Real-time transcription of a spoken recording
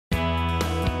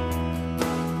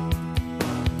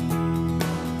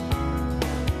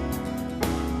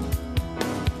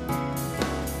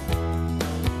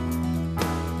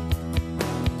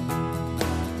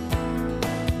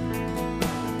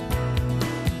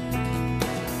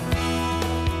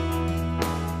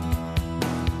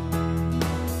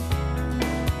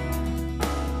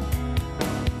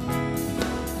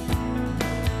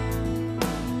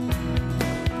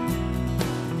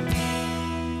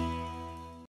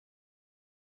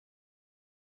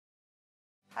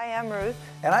Hi, I'm Ruth.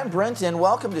 And I'm Brenton.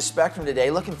 Welcome to Spectrum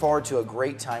today. Looking forward to a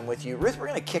great time with you. Ruth, we're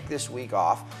going to kick this week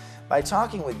off by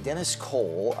talking with Dennis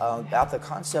Cole about the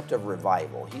concept of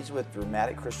revival. He's with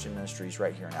Dramatic Christian Ministries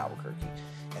right here in Albuquerque.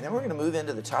 And then we're going to move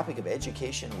into the topic of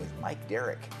education with Mike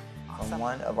Derrick from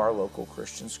one of our local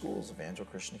Christian schools, Evangel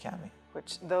Christian Academy.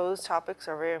 Which those topics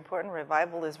are very important.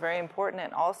 Revival is very important,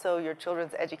 and also your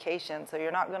children's education. So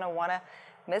you're not going to want to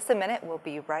miss a minute. We'll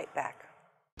be right back.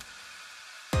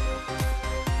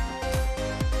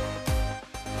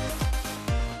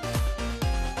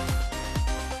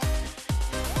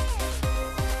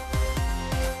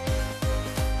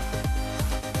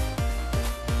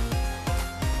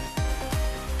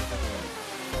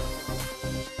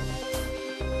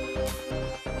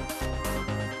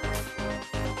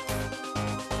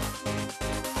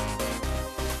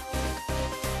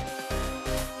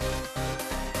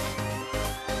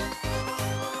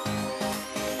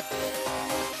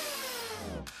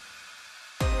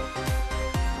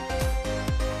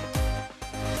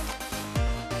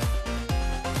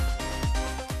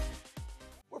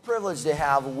 Privileged to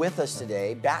have with us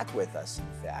today, back with us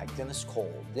in fact, Dennis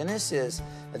Cole. Dennis is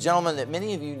a gentleman that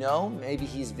many of you know. Maybe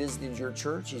he's visited your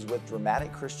church. He's with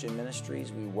Dramatic Christian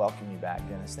Ministries. We welcome you back,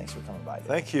 Dennis. Thanks for coming by today.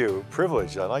 Thank you.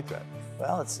 Privilege. I like that.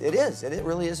 Well, it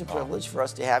really is a privilege for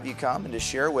us to have you come and to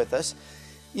share with us.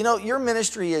 You know, your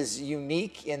ministry is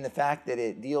unique in the fact that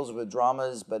it deals with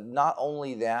dramas, but not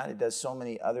only that, it does so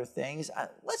many other things.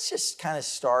 Let's just kind of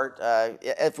start,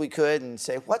 if we could, and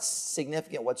say what's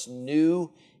significant, what's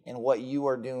new, and what you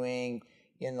are doing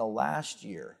in the last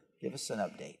year. Give us an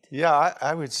update. Yeah,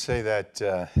 I would say that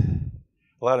a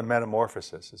lot of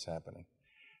metamorphosis is happening.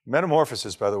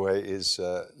 Metamorphosis, by the way, is,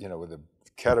 where the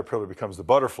caterpillar becomes the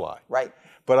butterfly. Right.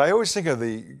 But I always think of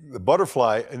the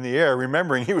butterfly in the air,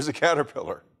 remembering he was a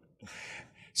caterpillar.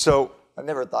 So I've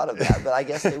never thought of that, but I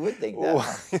guess they would think that.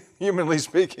 Huh? Humanly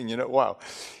speaking, wow.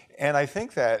 And I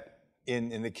think that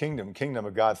in the kingdom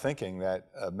of God thinking,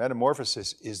 that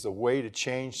metamorphosis is the way to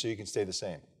change so you can stay the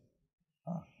same.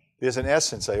 Huh. There's an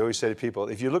essence, I always say to people,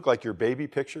 if you look like your baby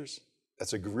pictures,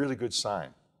 that's a really good sign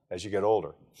as you get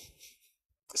older.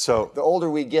 So the older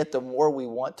we get, the more we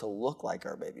want to look like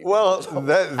our baby. Well,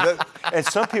 and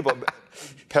some people,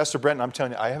 Pastor Brenton, I'm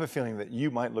telling you, I have a feeling that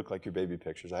you might look like your baby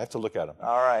pictures. I have to look at them.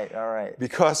 All right.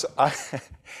 Because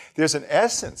there's an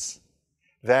essence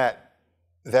that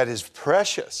is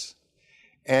precious,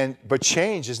 but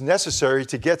change is necessary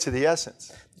to get to the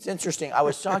essence. It's interesting. I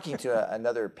was talking to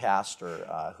another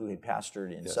pastor who had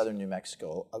pastored in southern New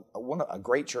Mexico, a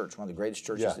great church, one of the greatest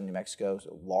churches in New Mexico,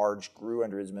 so large, grew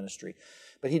under his ministry.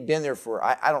 But he'd been there for,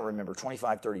 I don't remember,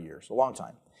 25, 30 years, a long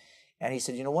time. And he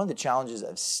said, one of the challenges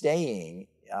of staying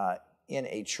in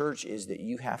a church is that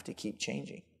you have to keep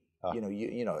changing.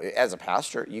 As a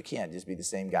pastor, you can't just be the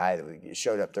same guy that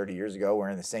showed up 30 years ago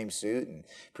wearing the same suit and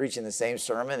preaching the same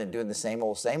sermon and doing the same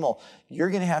old. You're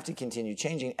going to have to continue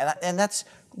changing. And that's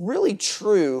really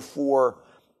true for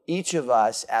each of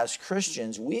us as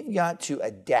Christians. We've got to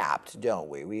adapt, don't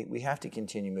we? We have to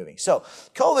continue moving. So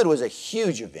COVID was a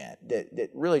huge event that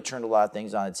really turned a lot of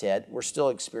things on its head. We're still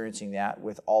experiencing that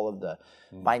with all of the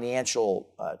financial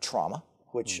trauma,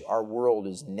 which our world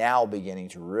is now beginning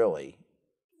to really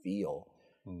feel.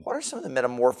 What are some of the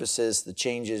metamorphoses, the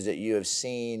changes that you have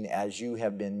seen as you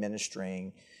have been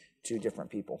ministering to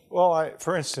different people? Well,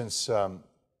 for instance,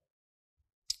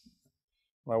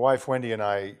 my wife Wendy and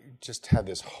I just had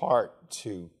this heart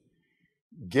to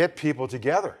get people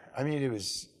together. I mean, it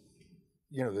was,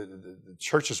 the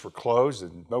churches were closed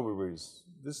and nobody was,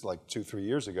 this is like 2-3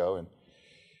 years ago,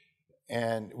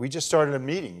 and we just started a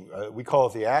meeting. We call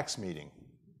it the Acts meeting.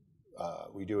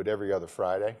 We do it every other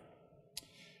Friday.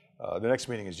 The next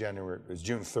meeting is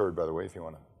June 3rd, by the way, if you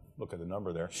want to look at the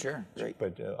number there. Sure, great.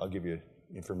 But I'll give you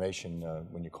information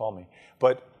when you call me.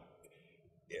 But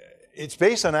it's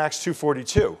based on Acts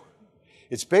 2:42.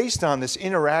 It's based on this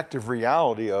interactive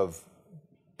reality of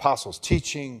apostles'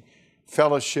 teaching,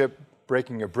 fellowship,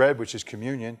 breaking of bread, which is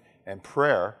communion, and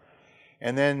prayer.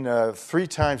 And then 3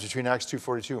 times between Acts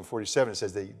 2:42 and 47, it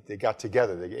says they got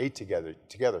together, they ate together.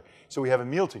 So we have a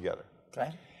meal together.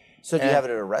 Okay. So do you have it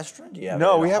at a restaurant? Do you have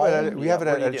no, it we have home?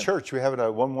 it at a church. We have it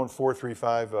at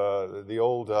 11435, the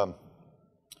old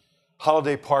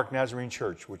Holiday Park Nazarene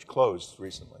Church, which closed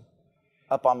recently.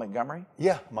 Up on Montgomery?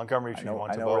 Yeah, Montgomery between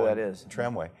I know where that is.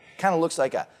 Tramway. Kind of looks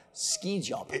like a ski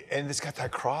jump. And it's got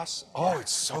that cross. Oh,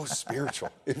 it's so spiritual.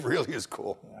 It really is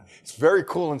cool. Yeah. It's very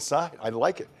cool inside. I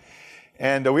like it.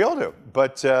 And we all do.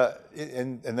 But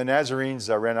and the Nazarenes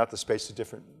ran out the space to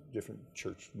different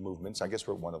church movements. I guess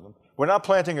we're one of them. We're not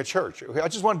planting a church. I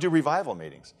just want to do revival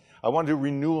meetings. I want to do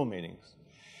renewal meetings.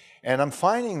 And I'm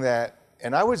finding that,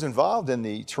 And I was involved in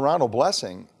the Toronto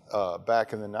Blessing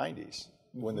back in the 90s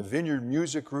when the Vineyard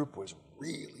Music Group was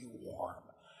really warm.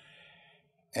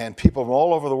 And people from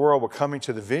all over the world were coming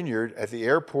to the Vineyard at the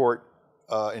airport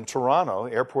in Toronto,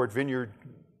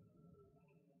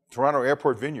 Toronto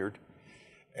Airport Vineyard,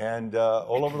 and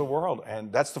all over the world.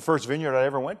 And that's the first vineyard I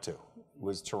ever went to,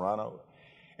 was Toronto.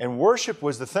 And worship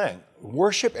was the thing.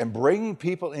 Worship and bringing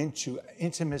people into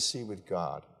intimacy with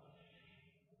God.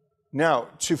 Now,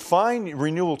 to find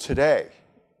renewal today,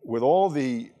 with all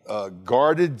the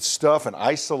guarded stuff and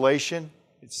isolation,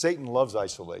 Satan loves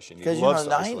isolation. Because the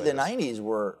 90s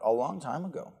were a long time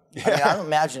ago. Yeah. I mean, I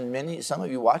imagine some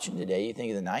of you watching today, you think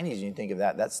of the 90s and you think of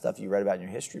that stuff you read about in your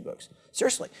history books.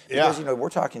 Seriously, because we're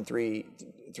talking three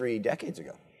decades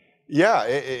ago. Yeah,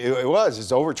 it was.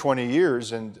 It's over 20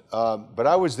 years, and but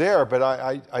I was there. But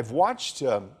I've watched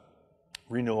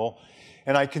renewal,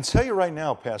 and I can tell you right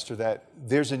now, Pastor, that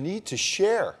there's a need to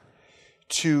share,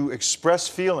 to express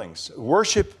feelings.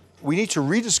 Worship. We need to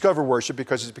rediscover worship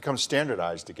because it's become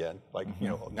standardized again. Like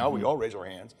now we all raise our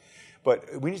hands,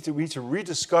 but we need to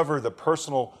rediscover the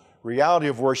personal reality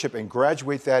of worship and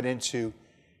graduate that into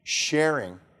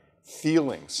sharing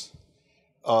feelings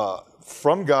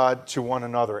from God to one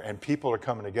another, and people are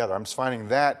coming together. I'm finding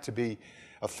that to be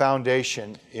a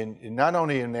foundation in not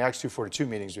only in the Acts 2:42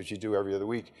 meetings, which you do every other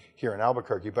week here in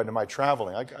Albuquerque, but in my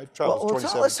traveling. I've traveled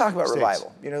 27 let's talk about states.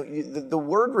 Revival. The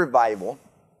word revival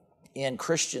in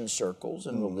Christian circles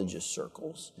and religious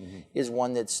circles is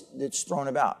one that's thrown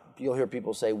about. You'll hear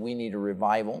people say, we need a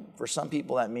revival. For some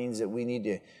people, that means that we need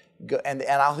to go, and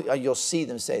you'll see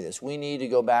them say this, we need to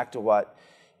go back to what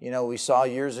we saw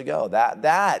years ago.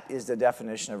 That is the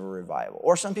definition of a revival.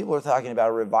 Or some people are talking about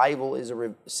a revival is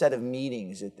a set of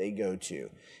meetings that they go to.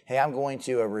 Hey, I'm going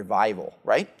to a revival,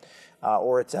 right?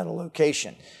 Or it's at a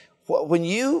location. When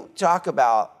you talk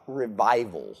about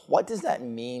revival, what does that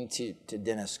mean to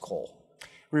Dennis Cole?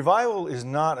 Revival is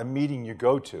not a meeting you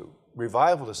go to.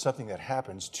 Revival is something that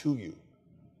happens to you.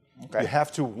 Okay. You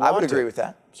have to want it. I would agree with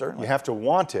that, certainly. You have to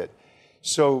want it.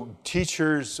 So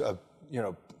teachers,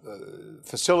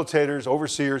 facilitators,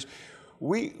 overseers,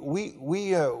 we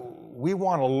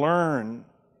want to learn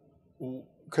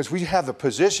because we have the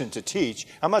position to teach.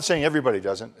 I'm not saying everybody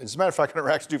doesn't. As a matter of fact, in our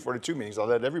Acts 2:42 meetings, I'll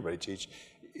let everybody teach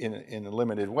in a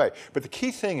limited way. But the key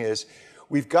thing is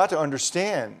we've got to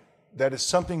understand that it's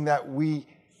something that we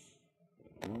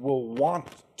will want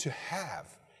to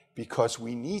have because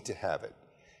we need to have it.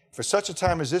 For such a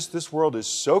time as this world is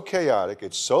so chaotic,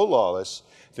 it's so lawless,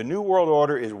 the New World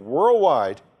Order is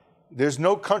worldwide, there's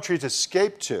no country to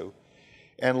escape to,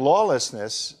 and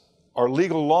lawlessness are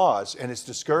legal laws, and it's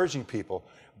discouraging people.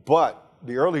 But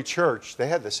the early church, they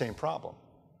had the same problem.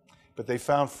 But they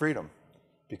found freedom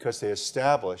because they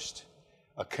established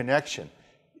a connection.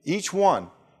 Each one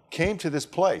came to this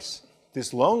place,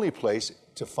 this lonely place,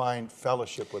 to find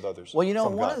fellowship with others. Well,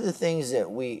 one of the things that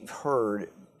we've heard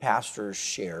pastors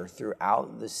share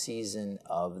throughout the season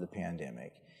of the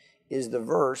pandemic is the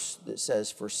verse that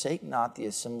says, forsake not the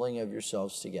assembling of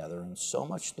yourselves together, and so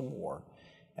much the more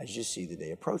as you see the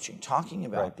day approaching, talking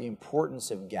about the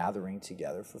importance of gathering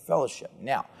together for fellowship.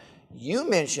 Now, you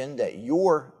mentioned that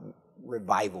your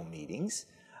revival meetings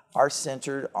are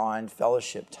centered on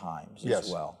fellowship times as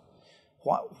well.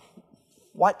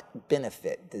 What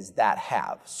benefit does that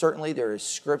have? Certainly there is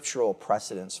scriptural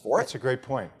precedence for it. That's a great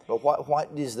point. But what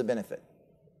is the benefit?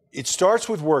 It starts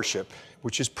with worship,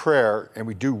 which is prayer, and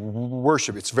we do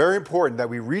worship. It's very important that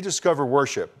we rediscover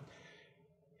worship.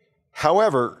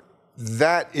 However,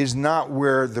 that is not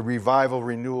where the revival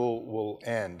renewal will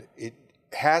end. It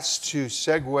has to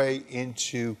segue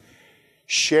into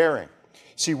sharing.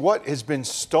 See, what has been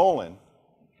stolen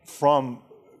from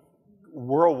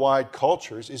worldwide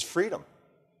cultures is freedom.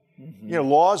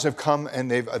 Laws have come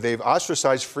and they've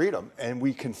ostracized freedom, and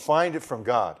we can find it from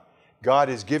God. God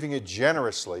is giving it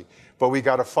generously, but we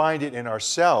got to find it in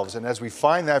ourselves. And as we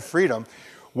find that freedom,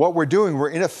 what we're doing,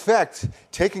 we're in effect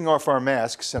taking off our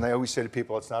masks. And I always say to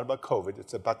people, it's not about COVID,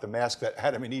 it's about the mask that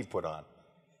Adam and Eve put on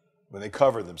when they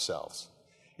covered themselves.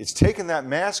 It's taking that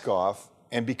mask off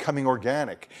and becoming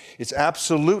organic. It's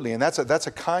absolutely, and that's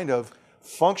a kind of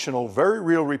functional, very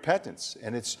real repentance.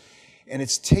 And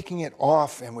it's taking it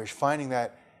off, and we're finding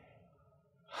that.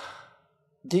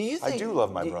 I do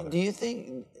love my brother. Do you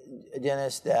think,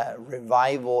 Dennis, that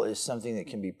revival is something that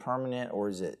can be permanent, or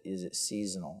is it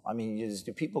seasonal? I mean,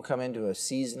 do people come into a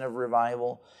season of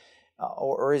revival,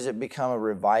 or is it become a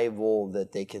revival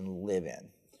that they can live in?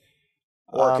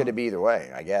 Or could it be either way?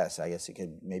 I guess it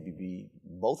could maybe be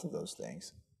both of those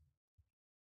things.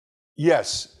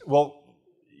 Yes. Well,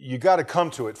 you got to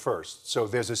come to it first. So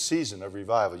there's a season of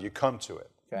revival. You come to it.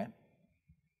 Okay.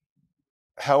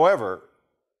 However,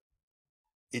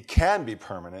 it can be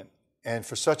permanent, and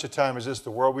for such a time as this, the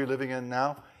world we're living in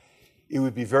now, it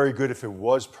would be very good if it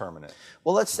was permanent.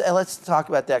 Well, let's talk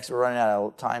about that, because we're running out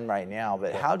of time right now.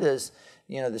 But how does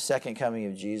the second coming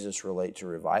of Jesus relate to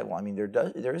revival? I mean,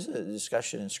 there is a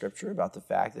discussion in Scripture about the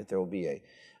fact that there will be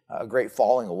a great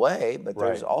falling away, but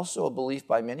there's also a belief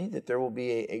by many that there will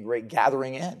be a great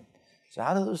gathering in. So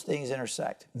how do those things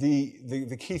intersect?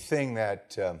 The key thing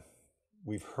that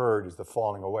we've heard is the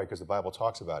falling away, because the Bible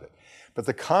talks about it. But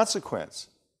the consequence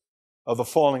of the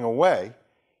falling away,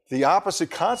 the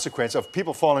opposite consequence of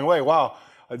people falling away, wow,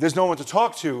 there's no one to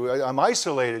talk to, I'm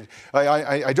isolated,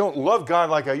 I don't love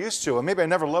God like I used to, or maybe I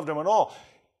never loved him at all.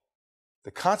 The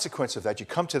consequence of that, you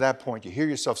come to that point, you hear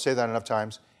yourself say that enough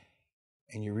times,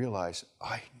 and you realize,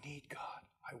 I need God,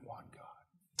 I want God.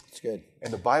 It's good.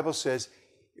 And the Bible says,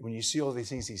 when you see all these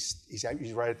things,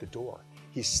 he's right at the door.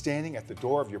 He's standing at the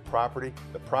door of your property.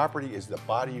 The property is the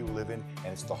body you live in, and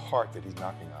it's the heart that he's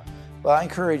knocking on. Well, I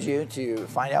encourage you to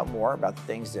find out more about the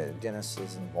things that Dennis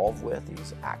is involved with,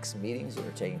 these ACTS meetings that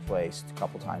are taking place a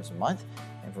couple times a month.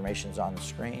 Information's on the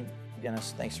screen.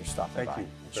 Dennis, thanks for stopping by. Thank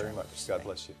you very much. God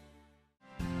bless you.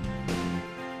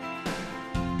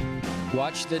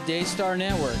 Watch the Daystar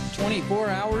Network 24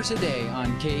 hours a day on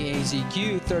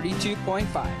KAZQ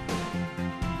 32.5.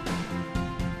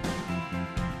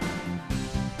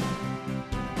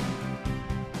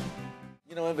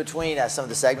 In between some of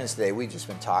the segments today, we've just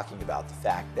been talking about the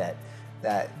fact that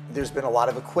there's been a lot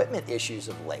of equipment issues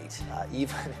of late.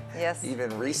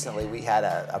 Even recently, we had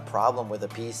a problem with a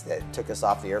piece that took us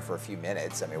off the air for a few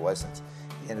minutes. I mean, it wasn't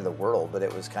the end of the world, but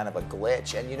it was kind of a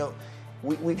glitch. And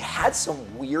we've had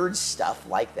some weird stuff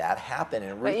like that happen.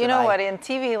 And but you know what? In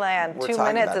TV land, 2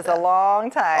 minutes is a long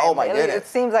time. Oh my goodness! It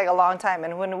seems like a long time.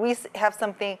 And when we have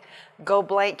something go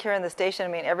blank here in the station, I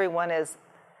mean, everyone is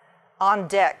on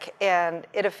deck, and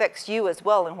it affects you as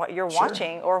well in what you're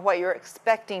watching or what you're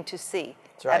expecting to see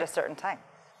at a certain time.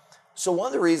 So one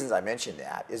of the reasons I mentioned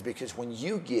that is because when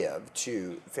you give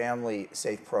to family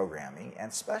safe programming,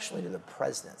 and especially to the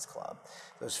President's Club,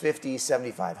 those $50,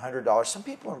 $75, $100, some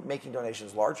people are making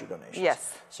donations, larger donations.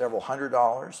 Yes. Several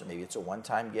 $100s, maybe it's a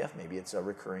one-time gift, maybe it's a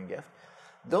recurring gift.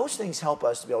 Those things help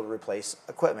us to be able to replace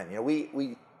equipment.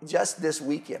 We just this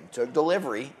weekend took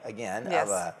delivery again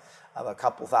of a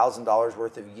couple $1,000s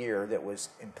worth of gear that was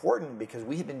important because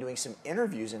we had been doing some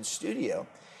interviews in studio,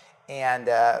 and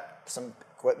some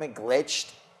equipment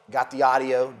glitched, got the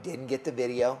audio, didn't get the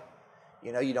video.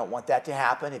 You don't want that to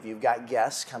happen if you've got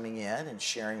guests coming in and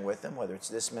sharing with them, whether it's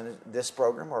this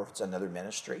program or if it's another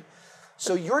ministry.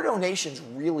 So your donations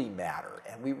really matter,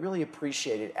 and we really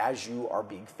appreciate it as you are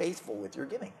being faithful with your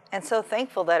giving. And so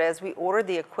thankful that as we ordered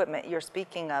the equipment you're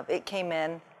speaking of, it came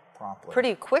in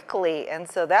pretty quickly, and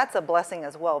so that's a blessing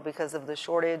as well because of the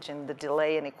shortage and the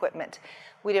delay in equipment.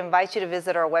 We'd invite you to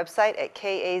visit our website at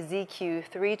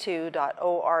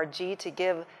kazq32.org to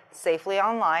give safely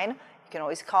online. You can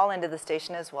always call into the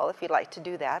station as well if you'd like to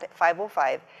do that at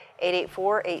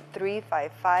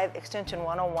 505-884-8355, extension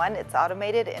 101. It's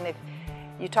automated, and if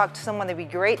you talk to someone, that'd be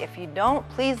great. If you don't,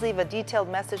 please leave a detailed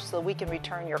message so we can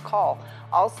return your call.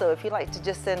 Also, if you'd like to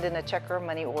just send in a check or a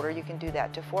money order, you can do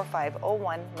that to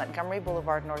 4501 Montgomery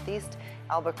Boulevard Northeast,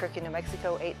 Albuquerque, New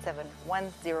Mexico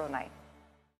 87109.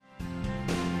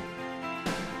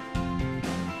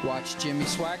 Watch Jimmy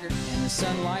Swaggart and the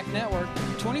Sun Life Network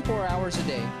 24 hours a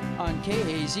day on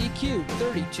KAZQ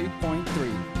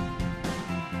 32.3.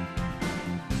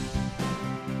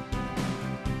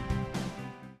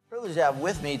 Privileged to have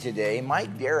with me today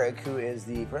Mike Derrick, who is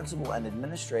the principal and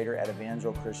administrator at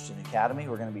Evangel Christian Academy.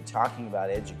 We're going to be talking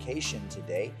about education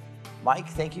today. Mike,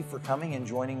 thank you for coming and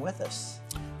joining with us.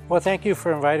 Well, thank you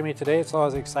for inviting me today. It's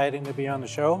always exciting to be on the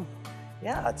show.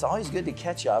 Yeah, it's always good to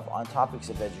catch up on topics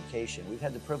of education. We've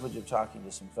had the privilege of talking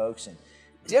to some folks in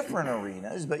different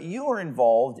arenas, but you are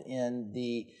involved in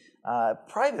the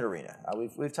private arena.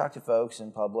 We've talked to folks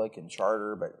in public and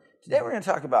charter, but today we're going to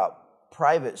talk about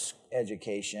private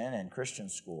education and Christian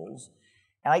schools.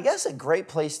 And I guess a great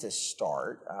place to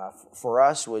start for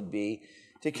us would be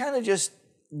to kind of just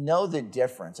know the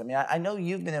difference. I mean, I know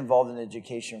you've been involved in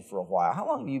education for a while. How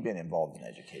long have you been involved in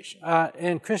education?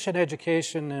 In Christian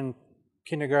education in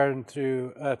kindergarten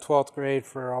through 12th grade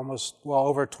for almost,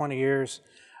 over 20 years.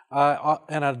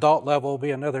 And adult level will be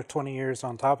another 20 years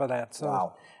on top of that. So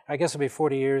wow. I guess it'll be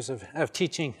 40 years of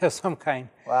teaching of some kind.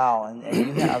 Wow, and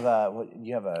you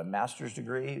have a master's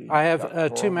degree? I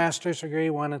have 2 master's degrees,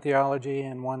 one in theology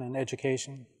and one in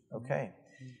education. Okay.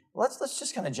 Let's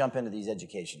just kind of jump into these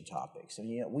education topics. I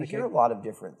mean, we hear a lot of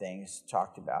different things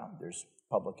talked about. There's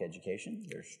public education,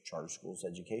 there's charter schools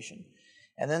education,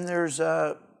 and then there's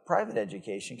private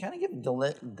education. Kind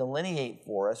of delineate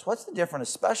for us, what's the difference,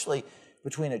 especially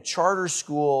between a charter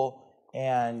school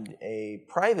and a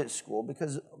private school,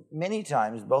 because many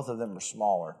times both of them are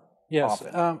smaller. Yes,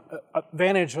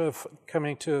 advantage of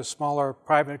coming to a smaller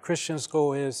private Christian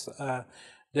school is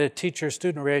the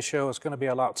teacher-student ratio is going to be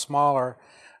a lot smaller,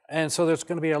 and so there's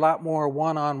going to be a lot more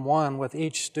one-on-one with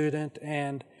each student,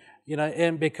 and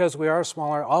and because we are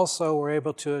smaller, also we're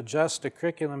able to adjust the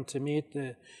curriculum to meet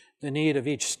the need of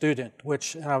each student,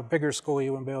 which in a bigger school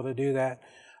you wouldn't be able to do that.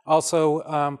 Also,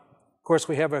 of course,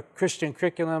 we have a Christian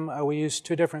curriculum. We use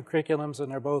two different curriculums,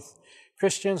 and they're both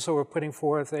Christian, so we're putting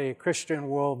forth a Christian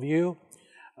worldview.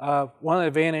 One of the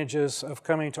advantages of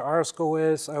coming to our school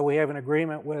is we have an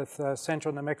agreement with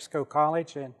Central New Mexico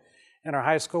College, and in our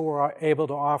high school we're able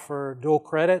to offer dual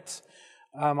credits.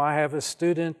 I have a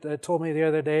student that told me the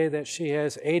other day that she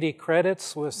has 80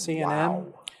 credits with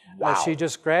C&M. Wow. She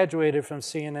just graduated from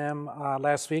C&M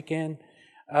last weekend,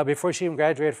 before she even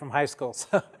graduated from high school.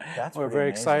 So we're very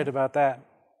excited about that.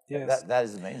 Yes. That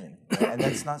is amazing. And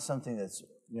that's not something that's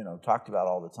talked about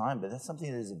all the time, but that's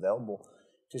something that is available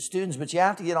to students. But you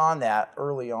have to get on that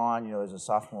early on, as a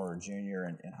sophomore or junior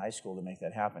in high school to make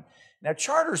that happen. Now,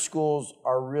 charter schools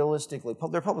are realistically,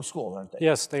 they're public schools, aren't they?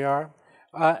 Yes, they are.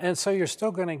 And so you're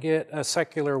still going to get a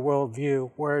secular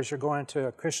worldview, whereas you're going to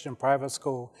a Christian private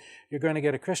school, you're going to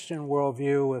get a Christian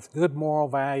worldview with good moral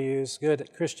values, good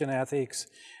Christian ethics,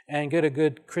 and get a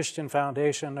good Christian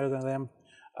foundation under them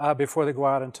before they go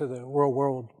out into the real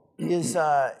world.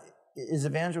 Is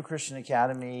Evangel Christian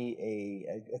Academy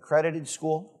a accredited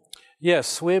school?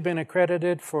 Yes, we've been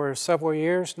accredited for several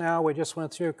years now. We just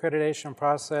went through accreditation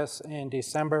process in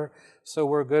December, so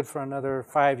we're good for another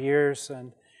 5 years,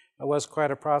 and it was quite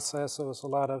a process. It was a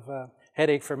lot of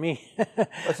headache for me.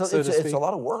 It's a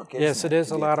lot of work, isn't it? Yes, it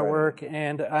is a lot of work,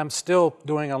 and I'm still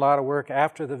doing a lot of work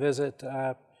after the visit,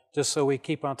 just so we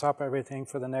keep on top of everything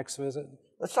for the next visit.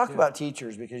 Let's talk about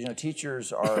teachers, because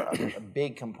teachers are a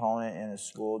big component in a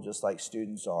school, just like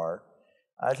students are.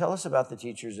 Tell us about the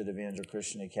teachers at Evangel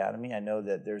Christian Academy. I know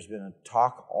that there's been a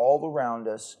talk all around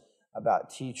us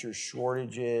about teacher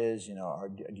shortages.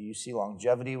 Do you see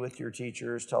longevity with your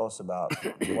teachers? Tell us about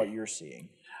what you're seeing.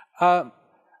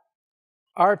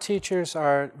 Our teachers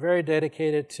are very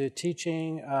dedicated to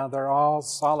teaching. They're all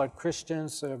solid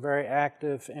Christians. They're very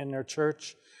active in their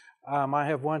church. I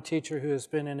have one teacher who has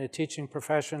been in the teaching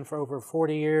profession for over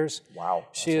 40 years. Wow.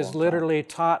 She has literally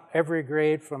taught every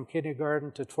grade from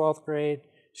kindergarten to 12th grade.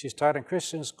 She's taught in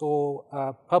Christian school,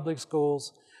 public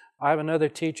schools. I have another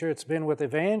teacher that's been with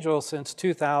Evangel since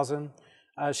 2000.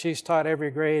 She's taught every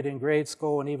grade in grade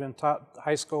school and even taught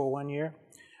high school 1 year.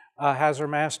 Has her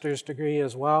master's degree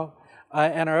as well.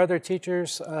 And our other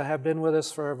teachers have been with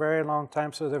us for a very long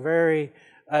time, so they're very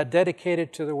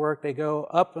dedicated to the work. They go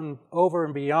up and over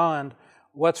and beyond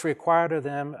what's required of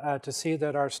them to see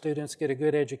that our students get a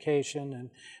good education. And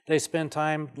they spend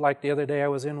time, like the other day I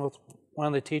was in with one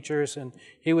of the teachers, and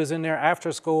he was in there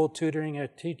after school tutoring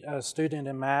a student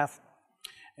in math.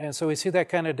 And so we see that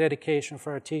kind of dedication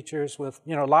for our teachers with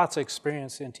lots of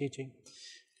experience in teaching.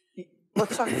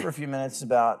 Let's talk for a few minutes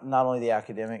about not only the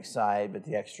academic side, but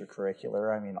the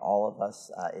extracurricular. I mean, all of us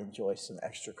enjoy some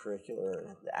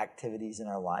extracurricular activities in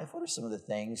our life. What are some of the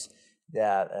things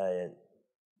that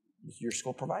your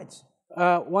school provides?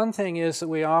 One thing is that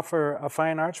we offer a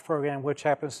fine arts program, which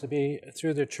happens to be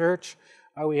through the church.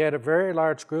 We had a very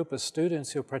large group of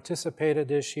students who participated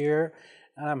this year.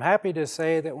 And I'm happy to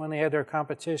say that when they had their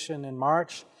competition in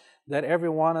March, that every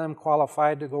one of them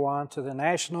qualified to go on to the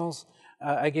nationals.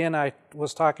 Again, I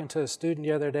was talking to a student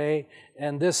the other day,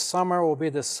 and this summer will be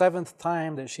the 7th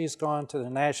time that she's gone to the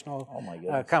national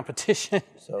competition.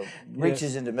 So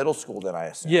reaches into middle school then, I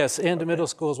assume. Yes, into middle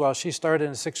school as well. She started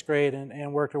in 6th grade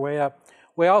and worked her way up.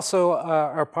 We also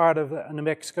are part of the New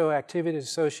Mexico Activities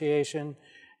Association,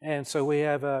 and so we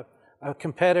have a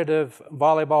competitive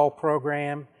volleyball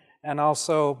program and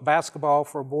also basketball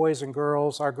for boys and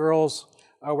girls. Our girls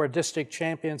were district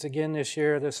champions again this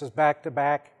year. This is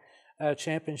back-to-back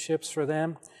championships for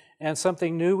them. And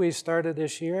something new we started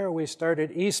this year, we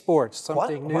started esports,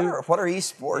 something new. What are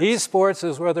esports? Esports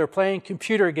is where they're playing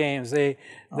computer games. They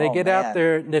get out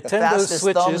their Nintendo the fastest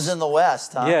Switches. Thumbs in the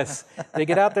West, huh? Yes, they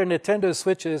get out their Nintendo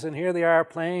Switches, and here they are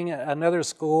playing another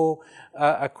school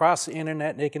across the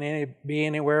internet. They can be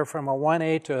anywhere from a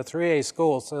 1A to a 3A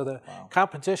school, so the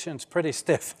competition's pretty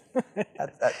stiff.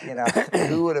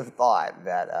 Who would have thought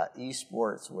that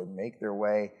esports would make their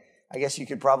way? I guess you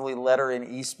could probably letter in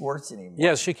esports anymore.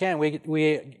 Yes, you can.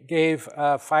 We gave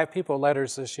 5 people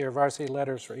letters this year, varsity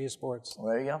letters for esports. Well,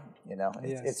 there you go.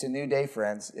 It's a new day,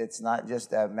 friends. It's not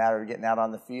just a matter of getting out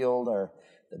on the field or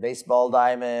the baseball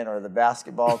diamond or the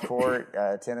basketball court,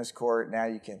 tennis court. Now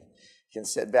you can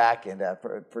sit back and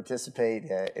participate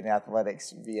in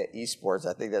athletics via esports.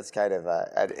 I think that's kind of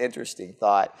an interesting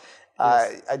thought.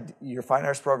 Yes. Your fine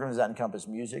arts program, does that encompass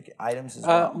music items as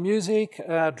well? Music,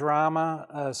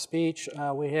 drama, speech.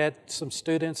 We had some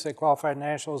students that qualified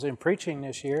nationals in preaching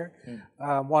this year.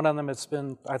 One of them, it's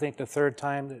been, I think, the third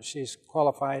time that she's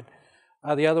qualified.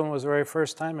 The other one was the very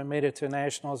first time and made it to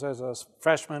nationals as a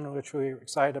freshman, which we were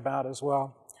excited about as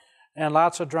well. And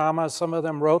lots of drama. Some of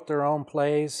them wrote their own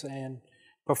plays and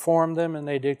performed them, and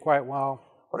they did quite well.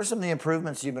 What are some of the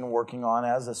improvements you've been working on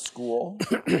as a school,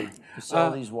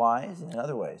 facilities-wise and in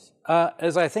other ways?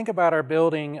 As I think about our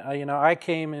building, I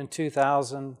came in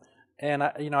 2000, and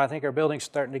I think our building's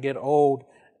starting to get old,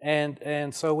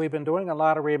 and so we've been doing a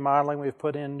lot of remodeling. We've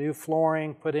put in new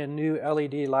flooring, put in new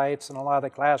LED lights in a lot of the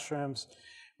classrooms.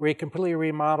 We completely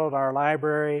remodeled our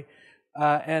library,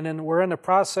 and then we're in the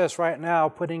process right now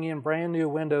putting in brand new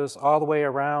windows all the way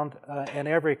around in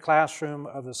every classroom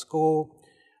of the school.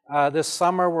 This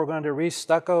summer, we're going to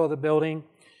re-stucco the building.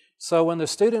 So when the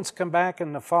students come back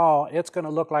in the fall, it's going to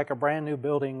look like a brand new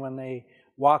building when they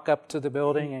walk up to the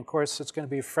building. And of course, it's going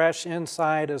to be fresh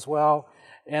inside as well.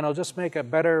 And it'll just make a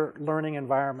better learning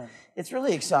environment. It's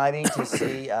really exciting to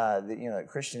see that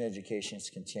Christian education is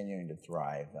continuing to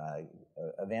thrive.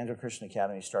 Evangel Christian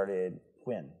Academy started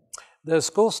when? The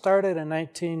school started in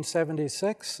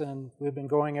 1976, and we've been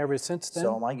going ever since then.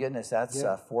 So, my goodness, that's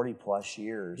 40 plus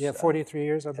years. Yeah, 43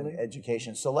 years, I believe.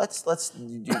 Education. So let's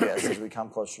do this as we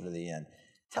come closer to the end.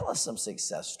 Tell us some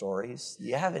success stories. Do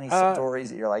you have any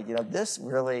stories that you're like, this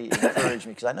really encouraged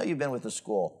me? Because I know you've been with the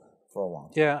school for a long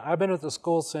time. Yeah, I've been with the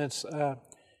school since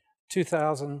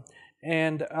 2000.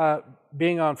 And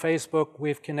being on Facebook,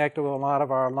 we've connected with a lot of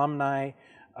our alumni.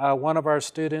 One of our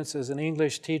students is an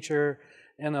English teacher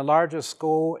in the largest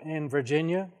school in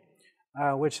Virginia,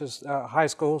 which is high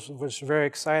school, which is very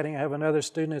exciting. I have another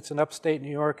student that's in upstate New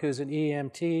York who's an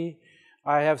EMT.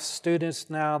 I have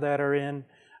students now that are in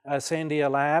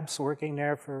Sandia Labs, working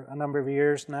there for a number of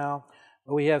years now.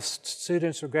 We have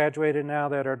students who graduated now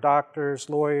that are doctors,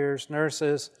 lawyers,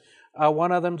 nurses.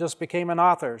 One of them just became an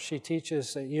author. She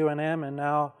teaches at UNM and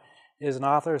now is an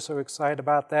author, so we're excited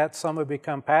about that. Some have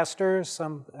become pastors,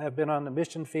 some have been on the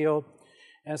mission field.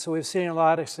 And so we've seen a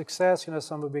lot of success.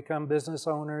 Some have become business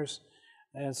owners.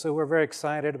 And so we're very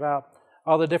excited about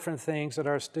all the different things that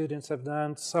our students have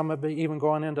done. Some have been even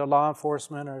going into law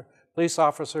enforcement or police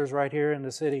officers right here in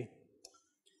the city.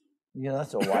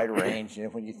 That's a wide range.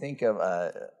 When you think of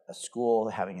a school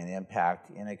having an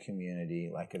impact in a community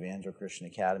like Evangel Christian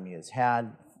Academy has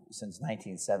had since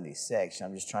 1976,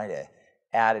 I'm just trying to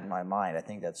add in my mind, I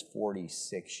think that's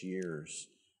 46 years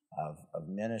of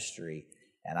ministry.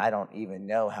 And I don't even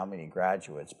know how many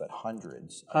graduates, but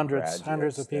hundreds of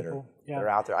people that are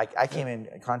out there. I came in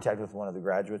contact with one of the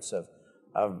graduates of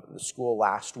the school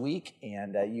last week,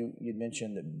 and you'd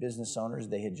mentioned that business owners,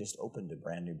 they had just opened a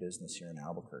brand new business here in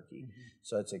Albuquerque.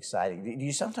 So it's exciting. Do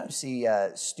you sometimes see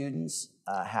students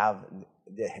that have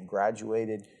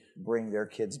graduated bring their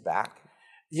kids back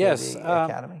to the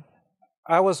academy?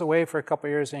 I was away for a couple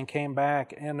of years and came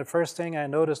back, and the first thing I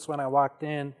noticed when I walked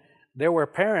in, there were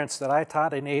parents that I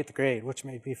taught in 8th grade, which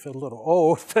made me feel a little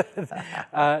old,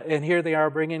 and here they are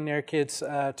bringing their kids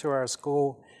to our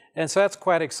school. And so that's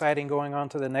quite exciting going on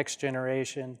to the next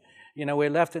generation. We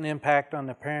left an impact on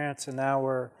the parents, and now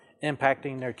we're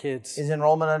impacting their kids. Is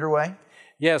enrollment underway?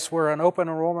 Yes, we're on open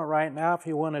enrollment right now. If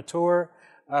you want a tour,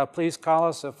 please call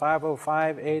us at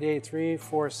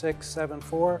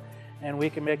 505-883-4674, and we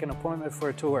can make an appointment for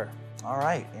a tour. All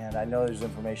right, and I know there's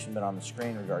information been on the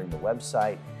screen regarding the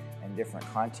website and different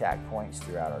contact points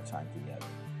throughout our time together.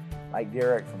 Mike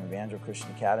Derrick from Evangel Christian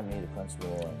Academy, the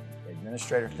principal and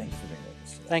administrator, thank you for being with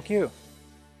us today. Thank you.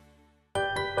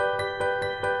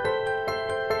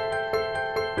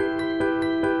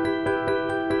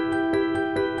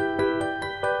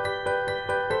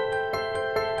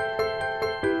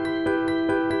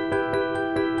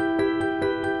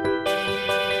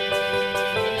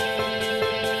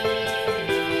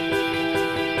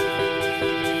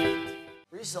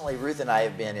 Recently, Ruth and I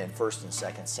have been in 1st and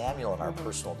 2nd Samuel in our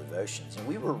personal devotions, and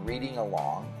we were reading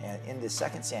along in the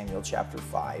 2nd Samuel chapter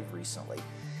 5 recently,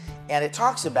 and it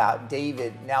talks about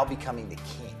David now becoming the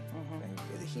king. And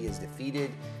he has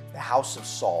defeated the house of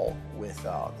Saul with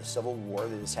the civil war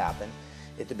that has happened.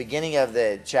 At the beginning of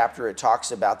the chapter, it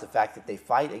talks about the fact that they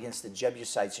fight against the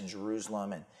Jebusites in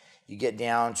Jerusalem, and you get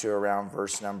down to around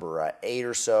verse number 8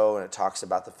 or so, and it talks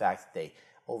about the fact that they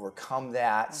overcome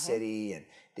that city, and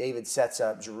David sets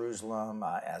up Jerusalem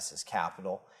as his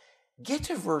capital. get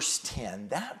to verse 10.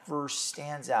 That verse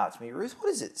stands out to me. Ruth, what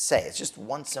does it say? It's just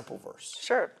one simple verse.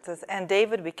 Sure. It says, and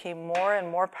David became more and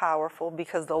more powerful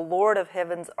because the Lord of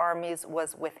heaven's armies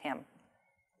was with him.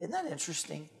 Isn't that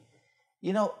interesting?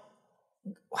 You know,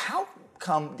 how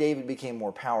come David became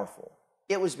more powerful?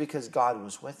 It was because God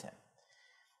was with him.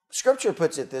 Scripture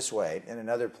puts it this way in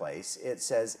another place. It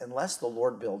says, unless the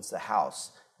Lord builds the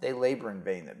house, they labor in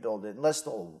vain that build it. Unless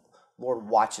the Lord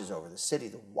watches over the city,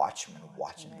 the watchmen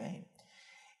watch in vain.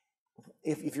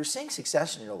 If you're seeing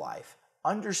success in your life,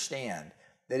 understand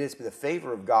that it's the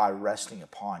favor of God resting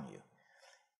upon you.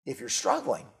 If you're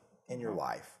struggling in your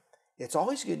life, it's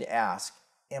always good to ask,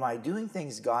 am I doing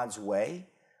things God's way,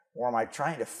 or am I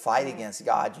trying to fight against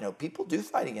God? You know, people do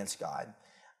fight against God,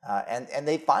 and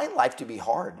they find life to be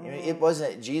hard. You know, it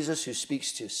wasn't Jesus who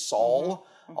speaks to Saul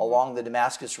along the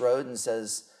Damascus road and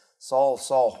says, Saul,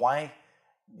 Saul, why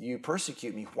do you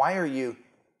persecute me? Why are you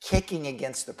kicking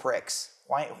against the pricks?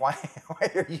 Why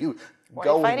are you Why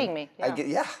are you fighting me?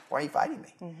 Yeah, why are you fighting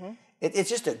me? It's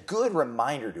just a good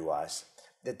reminder to us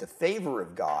that the favor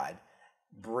of God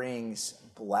brings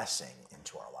blessing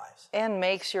into our lives. And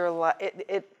makes your life,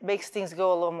 it makes things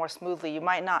go a little more smoothly.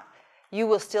 You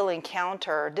will still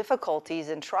encounter difficulties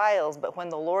and trials, but when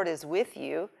the Lord is with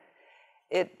you,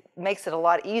 it makes it a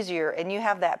lot easier, and you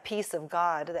have that peace of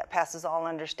God that passes all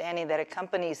understanding that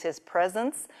accompanies his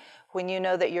presence when you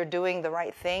know that you're doing the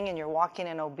right thing and you're walking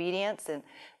in obedience and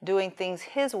doing things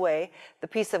his way. The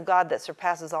peace of God that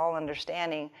surpasses all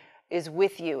understanding is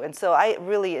with you. And so I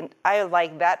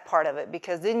like that part of it,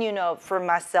 because then, you know, for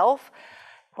myself,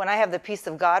 when I have the peace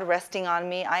of God resting on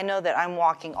me, I know that I'm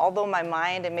walking, although my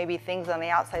mind and maybe things on the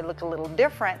outside look a little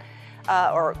different,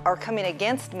 or are coming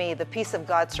against me, the peace of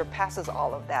God surpasses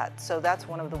all of that. So that's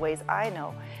one of the ways I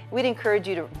know. We'd encourage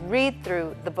you to read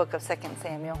through the book of 2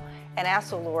 Samuel and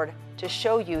ask the Lord to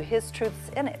show you his truths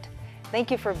in it.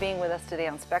 Thank you for being with us today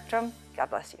on Spectrum. God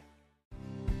bless you.